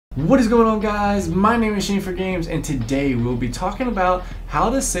What is going on, guys? My name is Shane for Games, and today we'll be talking about how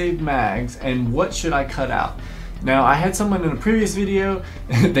to save mags and what should I cut out. Now, I had someone in a previous video,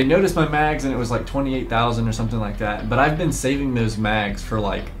 they noticed my mags and it was like 28,000 or something like that, but I've been saving those mags for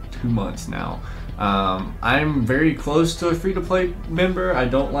like 2 months now. I'm very close to a free-to-play member. I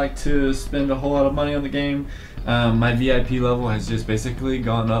don't like to spend a whole lot of money on the game. My VIP level has just basically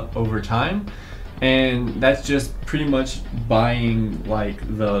gone up over time. And that's just pretty much buying like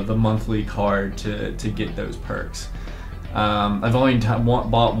the monthly card to get those perks. I've only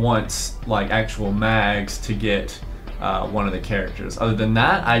bought once like actual mags to get one of the characters. Other than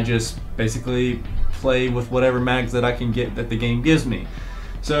that, I just basically play with whatever mags that I can get that the game gives me.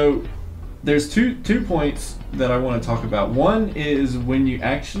 So there's two points that I want to talk about. One is when you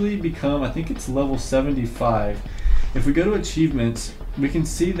actually become, I think it's level 75. If we go to achievements, we can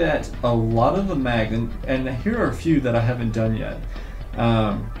see that a lot of the mags, and here are a few that I haven't done yet,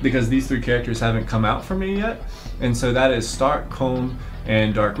 because these three characters haven't come out for me yet, and so that is Stark, Comb,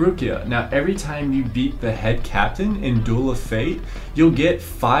 and Dark Rukia. Now, every time you beat the head captain in Duel of Fate, you'll get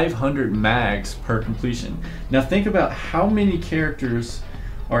 500 mags per completion. Now think about how many characters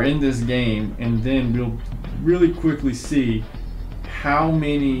are in this game, and then we'll really quickly see how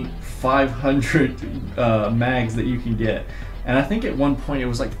many 500 mags that you can get. And I think at one point it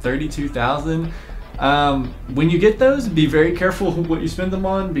was like 32,000. When you get those, be very careful what you spend them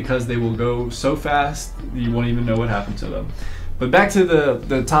on, because they will go so fast you won't even know what happened to them. But back to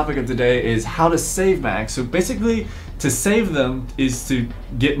the topic of today is how to save mags. So basically, to save them is to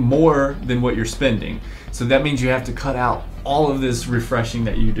get more than what you're spending. So that means you have to cut out all of this refreshing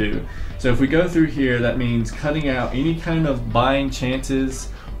that you do. So if we go through here, that means cutting out any kind of buying chances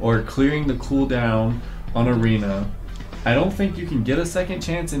or clearing the cooldown on Arena. I don't think you can get a second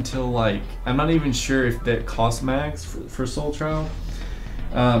chance until, like, I'm not even sure if that costs mags for Soul Trial.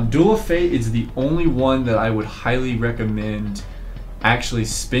 Duel of Fate is the only one that I would highly recommend actually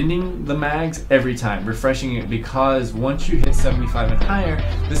spending the mags every time, refreshing it, because once you hit 75 and higher,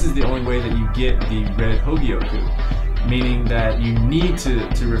 this is the only way that you get the red Hogyoku, meaning that you need to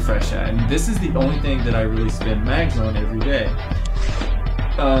refresh that. And this is the only thing that I really spend mags on every day.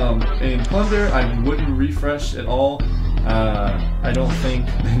 In Plunder, I wouldn't refresh at all. I don't think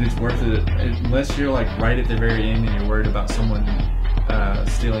that it's worth it unless you're like right at the very end and you're worried about someone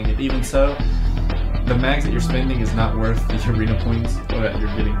stealing it. Even so, the mags that you're spending is not worth the arena points that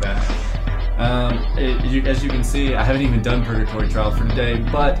you're getting back. As you can see, I haven't even done Purgatory Trial for today,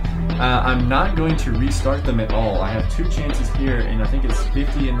 but I'm not going to restart them at all. I have 2 chances here, and I think it's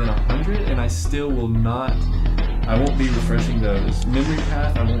 50 and then 100, and I still will not. I won't be refreshing those. Memory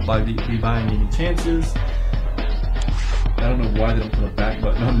Path, I won't be buying any chances. I don't know why they don't put a back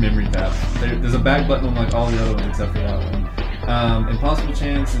button on Memory Path. There's a back button on like all the other ones except for that one. Impossible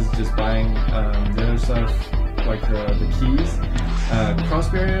Chance is just buying the other stuff, like the keys. Cross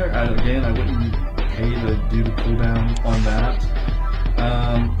Barrier, again, I wouldn't pay to do the cooldown on that.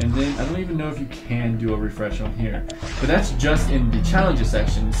 And then I don't even know if you can do a refresh on here, but that's just in the challenges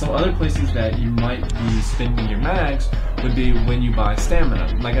section. So other places that you might be spending your mags would be when you buy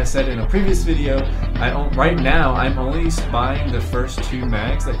stamina. Like I said in a previous video, right now I'm only buying the first 2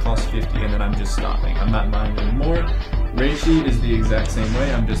 mags that cost 50, and then I'm just stopping. I'm not buying any more. Reishi is the exact same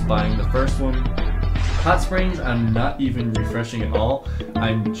way. I'm just buying the first one. Hot Springs, I'm not even refreshing at all.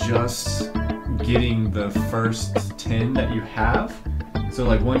 I'm just getting the first 10 that you have. So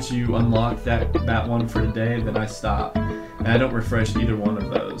like once you unlock that one for today, then I stop, and I don't refresh either one of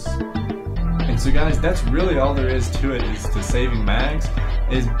those. And so guys, that's really all there is to it, is to saving mags,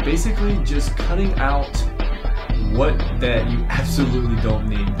 is basically just cutting out what that you absolutely don't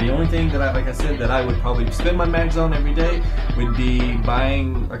need. The only thing that like I said, that I would probably spend my mags on every day would be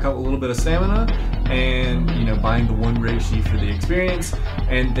buying a little bit of stamina, and buying the 1 Reishi for the experience,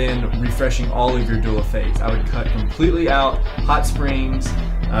 and then refreshing all of your Duel of Fates. I would cut completely out Hot Springs,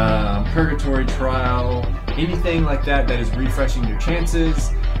 Purgatory Trial, anything like that that is refreshing your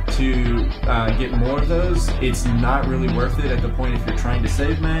chances to get more of those. It's not really worth it at the point if you're trying to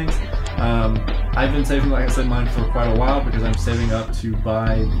save mags. I've been saving, like I said, mine for quite a while, because I'm saving up to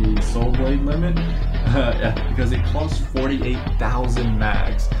buy the Soul Blade limit, because it costs 48,000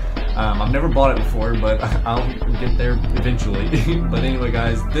 mags. I've never bought it before, but I'll get there eventually. But anyway,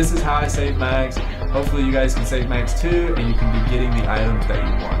 guys, this is how I save mags. Hopefully you guys can save mags too, and you can be getting the items that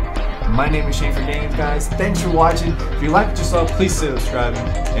you want. My name is Shane for Games, guys. Thanks for watching. If you liked what you saw, please subscribe.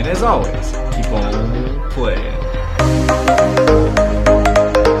 And as always, keep on playing.